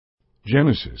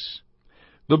Genesis.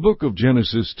 The book of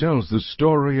Genesis tells the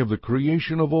story of the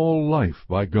creation of all life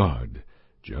by God.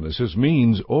 Genesis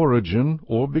means origin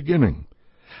or beginning.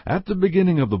 At the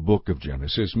beginning of the book of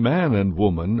Genesis, man and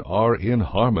woman are in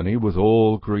harmony with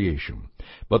all creation.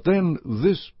 But then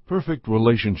this perfect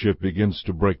relationship begins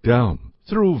to break down.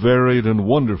 Through varied and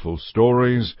wonderful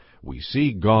stories, we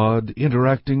see God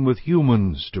interacting with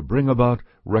humans to bring about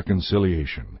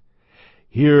reconciliation.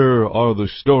 Here are the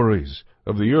stories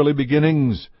of the early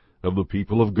beginnings of the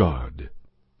people of God.